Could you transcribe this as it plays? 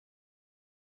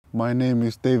My name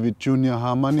is Tevita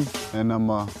Hamani and I'm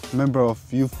a member of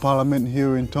Youth Parliament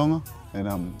here in Tonga, and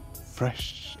I'm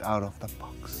fresh out of the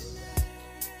box.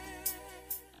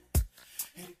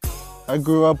 I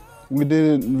grew up, we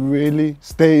didn't really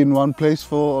stay in one place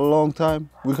for a long time.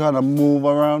 We kind of move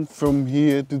around from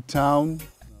here to town.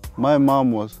 My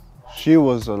mom she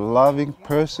was a loving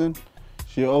person.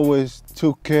 She always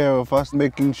took care of us,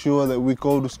 making sure that we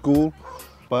go to school,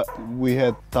 but we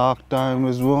had dark time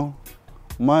as well.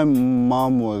 My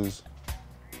mom was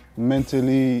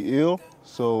mentally ill,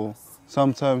 so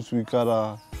sometimes we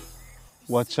gotta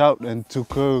watch out and took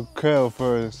care of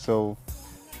her. So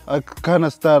I kind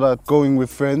of started going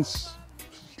with friends,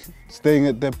 staying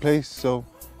at their place, so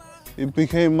it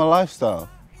became a lifestyle,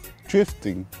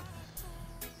 drifting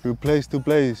from place to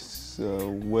place,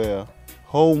 where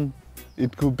home,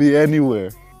 it could be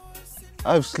anywhere.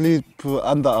 I've slept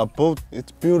under a boat.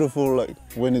 It's beautiful, like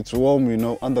when it's warm, you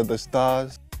know, under the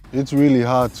stars. It's really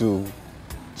hard to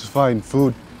find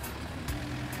food,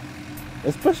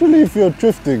 especially if you're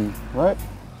drifting, right?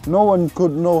 No one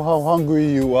could know how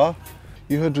hungry you are.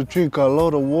 You had to drink a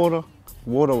lot of water.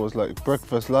 Water was like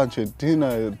breakfast, lunch, and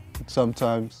dinner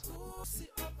sometimes.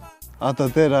 After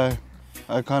that,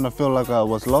 I kind of felt like I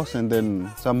was lost, and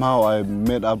then somehow I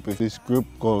met up with this group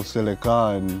called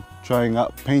Seleka and trying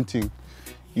out painting.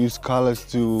 Use colors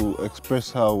to express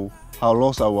how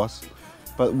lost I was.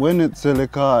 But when it's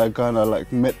Seleka, I kind of like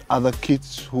met other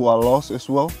kids who are lost as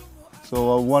well.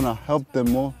 So I want to help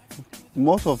them more.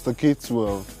 Most of the kids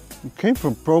came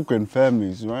from broken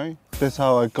families, right? That's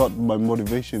how I got my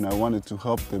motivation. I wanted to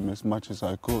help them as much as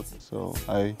I could. So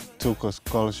I took a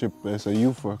scholarship as a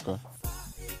youth worker.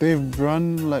 They've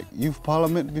run like youth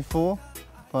parliament before,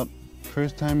 but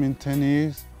first time in 10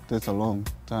 years. That's a long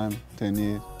time, 10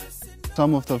 years.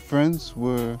 Some of the friends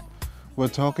were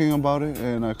talking about it,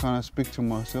 and I kind of speak to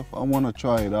myself, I want to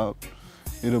try it out.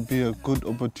 It'll be a good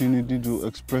opportunity to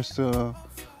express the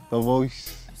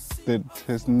voice that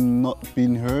has not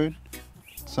been heard.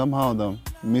 Somehow the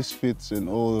misfits and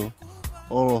all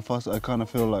of us, I kind of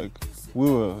feel like we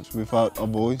were without a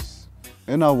voice.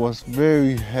 And I was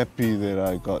very happy that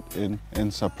I got in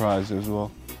and surprised as well.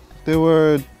 There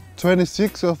were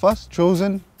 26 of us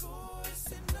chosen.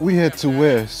 We had to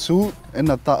wear a suit and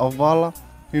a ta'avala,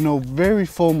 you know, very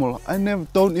formal. I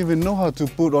don't even know how to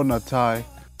put on a tie.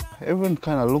 Everyone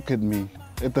kind of looked at me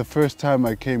at the first time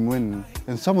I came in,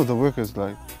 and some of the workers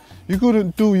like, you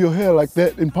couldn't do your hair like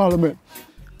that in Parliament.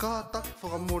 I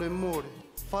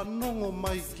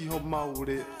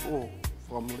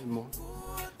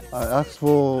asked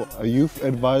for a youth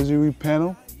advisory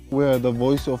panel where the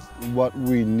voice of what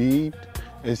we need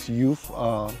as youth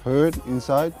are heard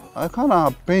inside. I kind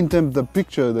of paint them the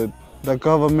picture that the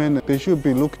government, they should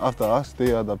be looking after us.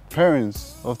 They are the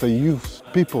parents of the youth,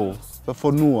 people, the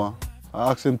whanua. I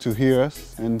asked them to hear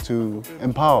us and to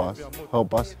empower us,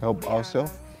 help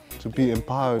ourselves to be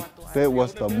empowered. That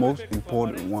was the most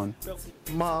important one.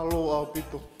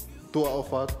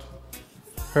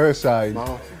 Her side,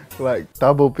 like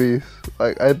double piece.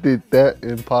 Like I did that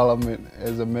in Parliament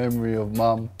as a memory of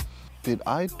Mom. Did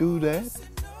I do that?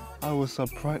 I was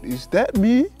surprised. Is that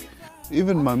me?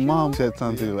 Even my mom said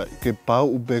something like,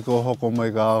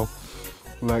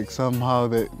 like somehow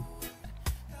that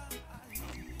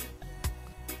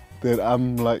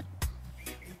I'm like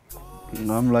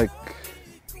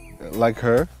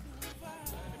her.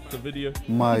 The video.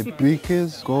 My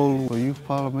biggest goal for Youth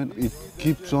Parliament, it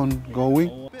keeps on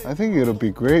going. I think it'll be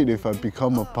great if I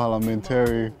become a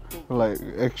parliamentary, like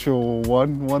actual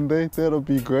one day. That'll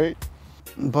be great.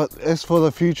 But as for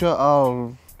the future,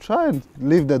 I'll try and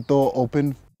leave that door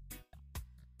open